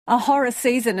A horror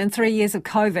season in 3 years of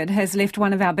COVID has left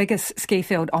one of our biggest ski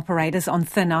field operators on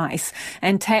thin ice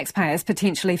and taxpayers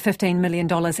potentially $15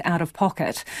 million out of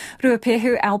pocket.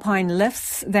 Ruapehu Alpine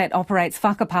Lifts, that operates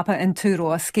Whakapapa and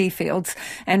Turoa ski fields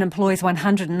and employs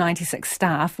 196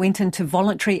 staff, went into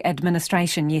voluntary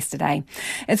administration yesterday.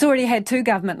 It's already had 2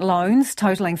 government loans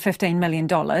totalling $15 million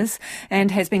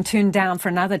and has been turned down for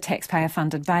another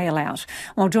taxpayer-funded bailout.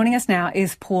 Well, joining us now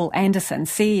is Paul Anderson,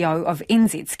 CEO of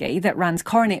NZ Ski, that runs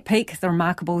Coronet Peak, The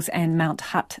Remarkables and Mount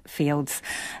Hutt fields.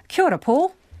 Kia ora,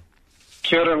 Paul.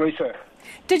 Kia ora, Lisa.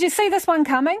 Did you see this one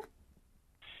coming?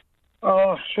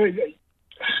 Oh, sure.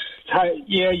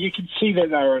 Yeah, you could see that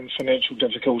they were in financial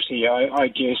difficulty, I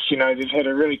guess. You know, they've had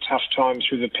a really tough time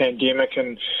through the pandemic,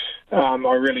 and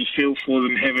I really feel for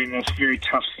them having this very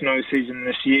tough snow season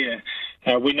this year.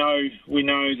 We know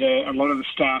a lot of the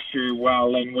staff very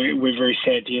well, and we're very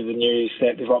sad to hear the news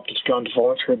that they've opted to go into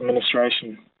voluntary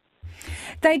administration.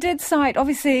 They did cite,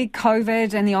 obviously,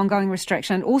 COVID and the ongoing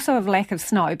restriction, also of lack of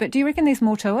snow, but do you reckon there's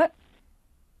more to it?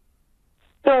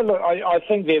 No, look, I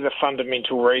think they're the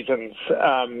fundamental reasons.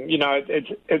 You know,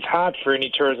 it's hard for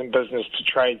any tourism business to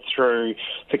trade through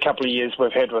the couple of years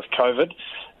we've had with COVID,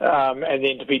 and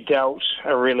then to be dealt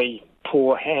a really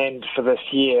poor hand for this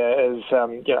year is,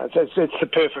 you know, it's the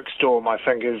perfect storm, I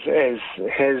think, as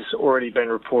has already been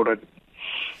reported.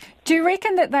 Do you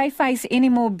reckon that they face any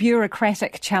more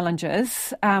bureaucratic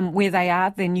challenges where they are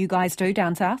than you guys do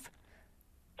down south?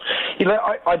 You know,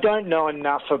 I don't know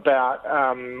enough about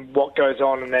what goes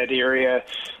on in that area.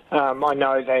 I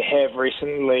know they have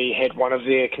recently had one of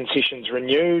their concessions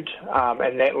renewed,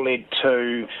 and that led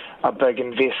to a big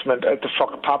investment at the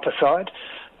Whakapapa side.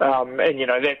 And, you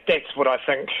know, that's what I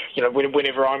think, you know,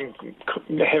 whenever I'm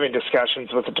having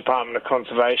discussions with the Department of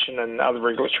Conservation and other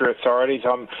regulatory authorities,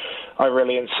 I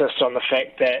really insist on the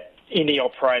fact that any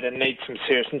operator needs some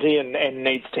certainty and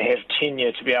needs to have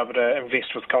tenure to be able to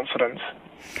invest with confidence.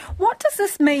 What does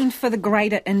this mean for the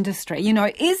greater industry? You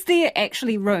know, is there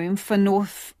actually room for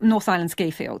North Island ski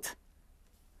fields?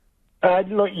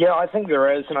 Look, yeah, I think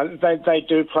there is, and they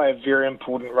do play a very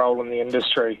important role in the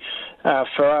industry.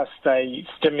 For us, they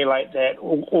stimulate that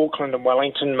Auckland and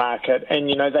Wellington market, and,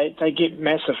 you know, they get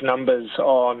massive numbers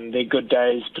on their good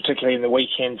days, particularly in the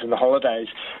weekends and the holidays.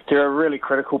 They're a really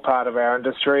critical part of our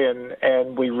industry,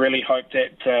 and we really hope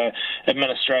that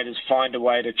administrators find a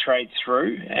way to trade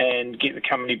through and get the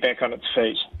company back on its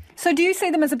feet. So do you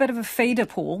see them as a bit of a feeder,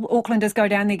 Paul? Aucklanders go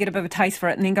down there, get a bit of a taste for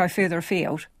it, and then go further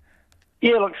afield?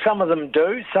 Yeah, look, some of them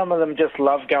do. Some of them just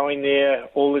love going there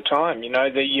all the time. You know,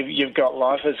 you've got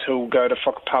lifers who will go to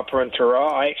Whakapapa and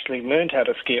Turoa. I actually learned how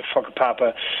to ski at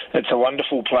Whakapapa. It's a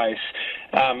wonderful place.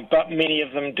 But many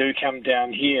of them do come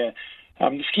down here.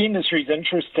 The ski industry is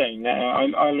interesting.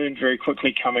 I learned very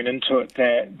quickly coming into it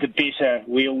that the better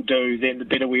we all do, then the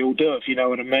better we all do, if you know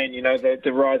what I mean. You know,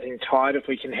 the rising tide, if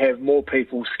we can have more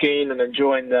people skiing and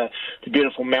enjoying the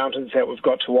beautiful mountains that we've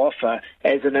got to offer,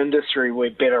 as an industry,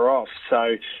 we're better off.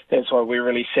 So that's why we're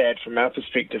really sad from our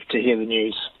perspective to hear the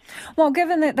news. Well,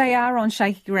 given that they are on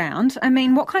shaky ground, I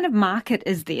mean, what kind of market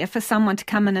is there for someone to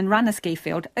come in and run a ski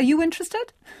field? Are you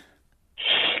interested?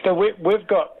 So we've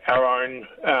got our own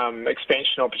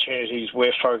expansion opportunities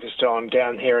we're focused on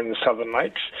down here in the Southern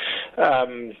Lakes.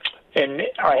 And I'm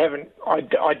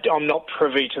not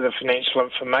privy to the financial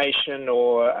information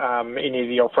or any of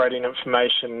the operating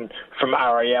information from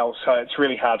RAL, so it's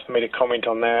really hard for me to comment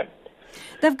on that.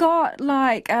 They've got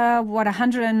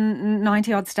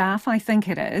 190 odd staff, I think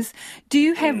it is. Do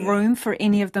you have room for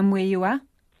any of them where you are?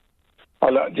 Oh,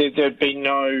 look, there'd be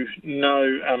no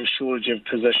shortage of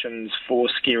positions for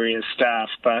skier and staff,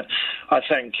 but I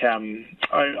think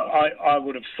I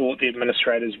would have thought the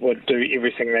administrators would do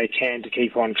everything they can to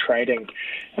keep on trading.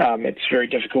 It's very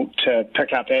difficult to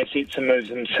pick up assets and move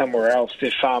them somewhere else. They're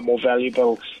far more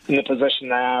valuable in the position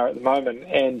they are at the moment,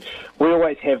 and we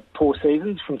always have poor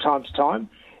seasons from time to time.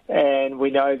 And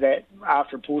we know that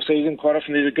after a poor season, quite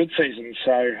often there's a good season.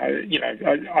 So, you know,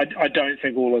 I don't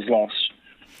think all is lost.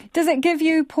 Does it give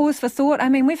you pause for thought? I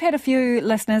mean, we've had a few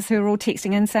listeners who are all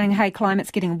texting in saying, hey,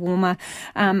 climate's getting warmer.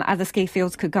 Other ski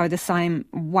fields could go the same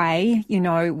way. You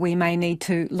know, we may need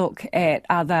to look at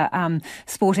other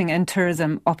sporting and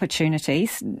tourism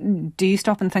opportunities. Do you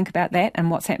stop and think about that and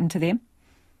what's happened to them?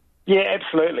 Yeah,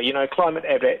 absolutely. You know, climate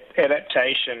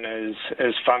adaptation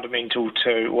is fundamental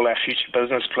to all our future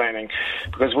business planning,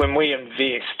 because when we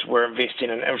invest, we're investing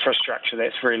in infrastructure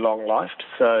that's very long-lived,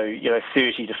 so, you know,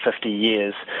 30 to 50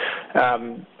 years.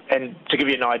 And to give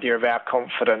you an idea of our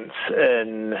confidence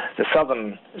in the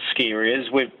southern ski areas,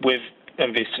 we've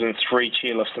invested in 3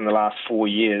 chairlifts in the last 4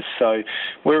 years. So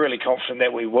we're really confident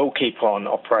that we will keep on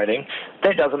operating.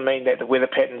 That doesn't mean that the weather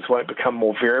patterns won't become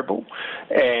more variable,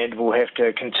 and we'll have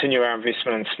to continue our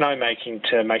investment in snowmaking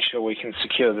to make sure we can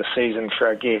secure the season for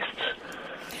our guests.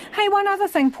 Hey, one other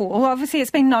thing, Paul. Obviously,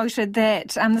 it's been noted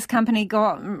that this company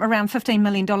got around $15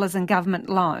 million in government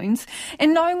loans.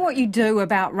 And knowing what you do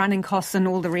about running costs and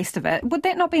all the rest of it, would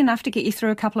that not be enough to get you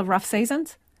through a couple of rough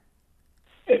seasons?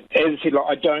 As I said,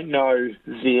 I don't know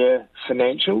their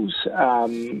financials.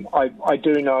 I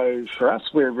do know for us,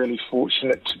 we're really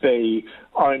fortunate to be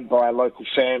owned by a local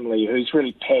family who's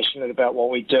really passionate about what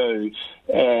we do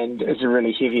and is a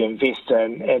really heavy investor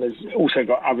and has also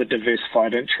got other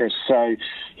diversified interests. So,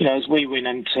 as we went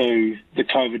into the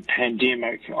COVID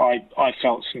pandemic, I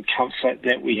felt some comfort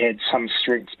that we had some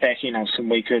strength backing us and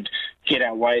we could get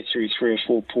our way through 3 or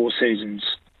 4 poor seasons.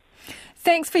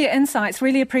 Thanks for your insights.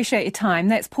 Really appreciate your time.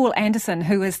 That's Paul Anderson,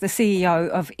 who is the CEO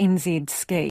of NZ Ski.